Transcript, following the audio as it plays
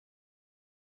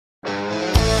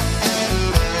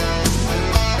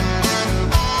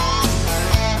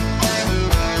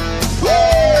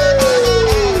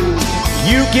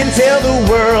can tell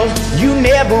the world you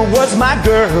never was my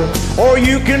girl, or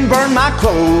you can burn my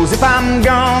clothes if I'm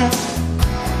gone,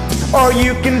 or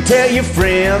you can tell your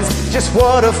friends just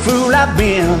what a fool I've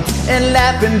been and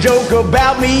laugh and joke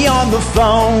about me on the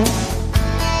phone.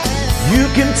 You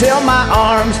can tell my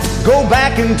arms go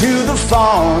back into the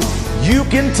fawn, you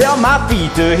can tell my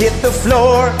feet to hit the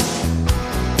floor,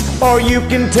 or you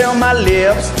can tell my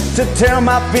lips to tell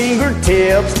my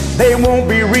fingertips they won't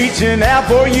be reaching out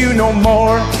for you no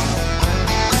more.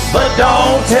 But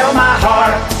don't tell my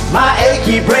heart, my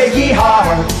achy, breaky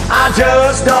heart, I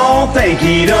just don't think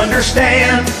he'd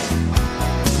understand.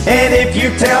 And if you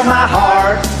tell my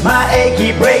heart, my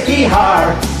achy, breaky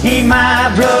heart, he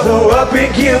might blow up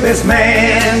and kill this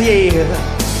man,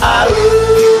 yeah.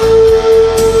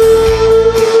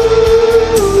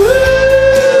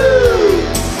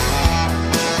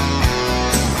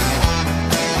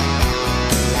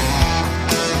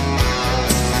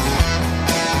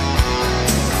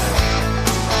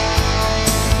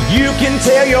 You can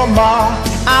tell your ma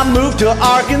I moved to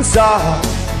Arkansas,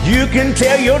 you can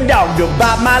tell your dog to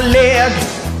bite my leg,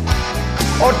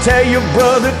 or tell your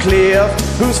brother Cliff,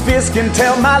 whose fist can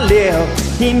tell my lip,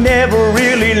 he never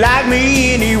really liked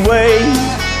me anyway.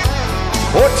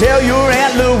 Or tell your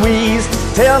Aunt Louise,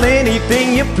 tell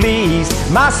anything you please,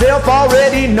 myself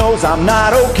already knows I'm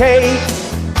not okay.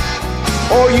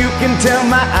 Or you can tell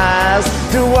my eyes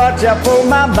to watch out for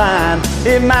my mind,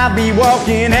 it might be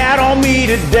walking out on me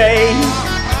today.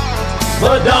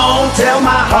 But don't tell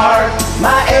my heart,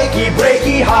 my achy,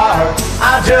 breaky heart,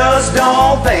 I just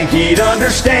don't think he'd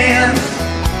understand.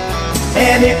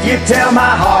 And if you tell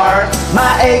my heart,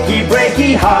 my achy,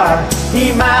 breaky heart,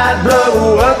 he might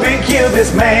blow up and kill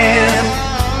this man.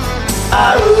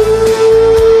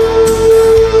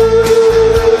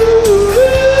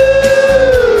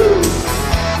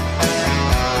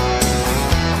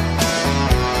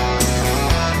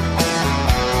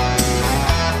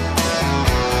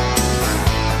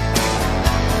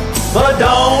 But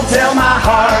don't tell my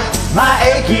heart, my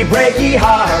achy, breaky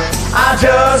heart, I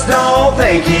just don't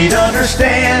think he'd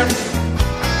understand.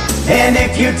 And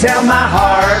if you tell my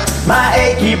heart, my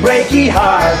achy, breaky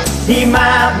heart, he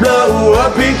might blow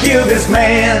up and kill this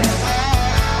man.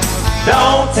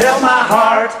 Don't tell my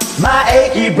heart, my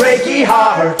achy, breaky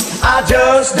heart, I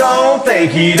just don't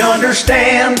think he'd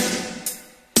understand.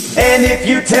 And if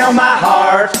you tell my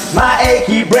heart, my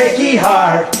achy, breaky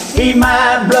heart, he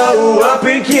might blow up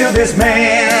and kill this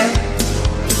man.